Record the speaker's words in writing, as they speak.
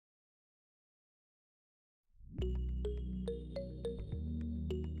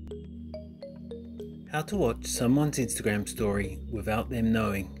How to watch someone's Instagram story without them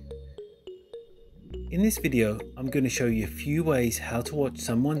knowing. In this video, I'm going to show you a few ways how to watch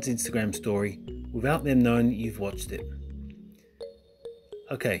someone's Instagram story without them knowing that you've watched it.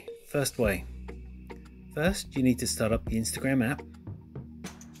 Okay, first way. First, you need to start up the Instagram app.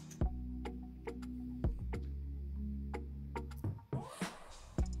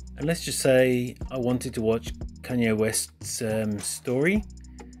 And let's just say I wanted to watch Kanye West's story.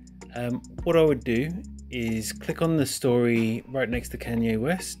 What I would do is click on the story right next to Kanye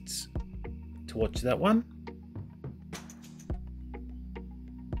West's to watch that one.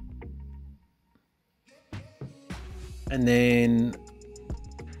 And then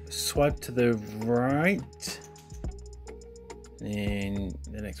swipe to the right. And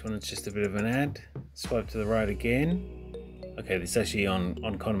the next one is just a bit of an ad. Swipe to the right again. Okay, this is actually on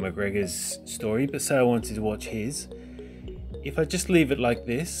Conor McGregor's story, but say I wanted to watch his. If I just leave it like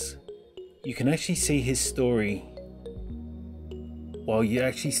this, you can actually see his story while you're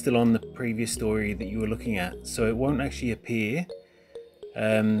actually still on the previous story that you were looking at. So it won't actually appear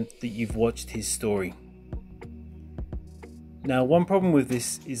that you've watched his story. Now, one problem with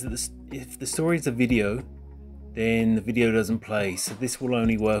this is that if the story is a video, then the video doesn't play. So this will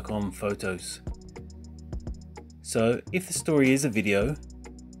only work on photos. So if the story is a video,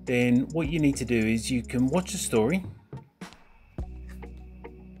 then what you need to do is you can watch the story.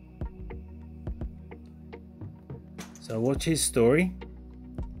 So I watch his story,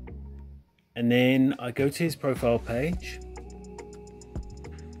 and then I go to his profile page,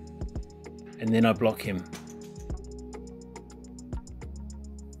 and then I block him.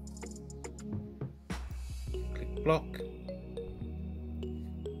 Click block.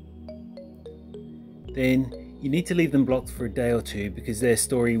 Then you need to leave them blocked for a day or two because their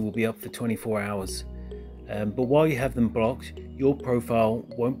story will be up for 24 hours. But while you have them blocked, your profile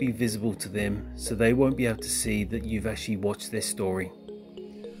won't be visible to them, so they won't be able to see that you've actually watched their story.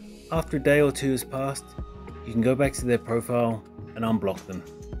 After a day or two has passed, you can go back to their profile and unblock them.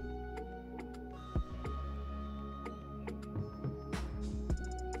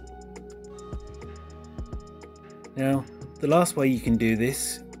 Now, the last way you can do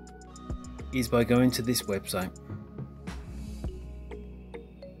this is by going to this website,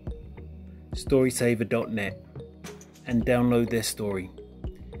 storysaver.net, and download their story.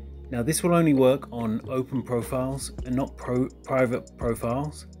 Now this will only work on open profiles and not private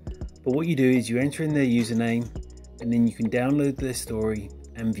profiles, but what you do is you enter in their username and then you can download their story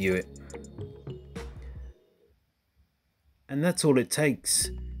and view it. And that's all it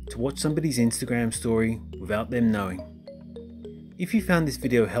takes to watch somebody's Instagram story without them knowing. If you found this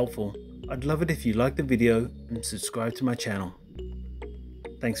video helpful, I'd love it if you liked the video and subscribe to my channel.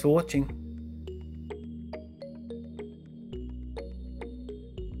 Thanks for watching.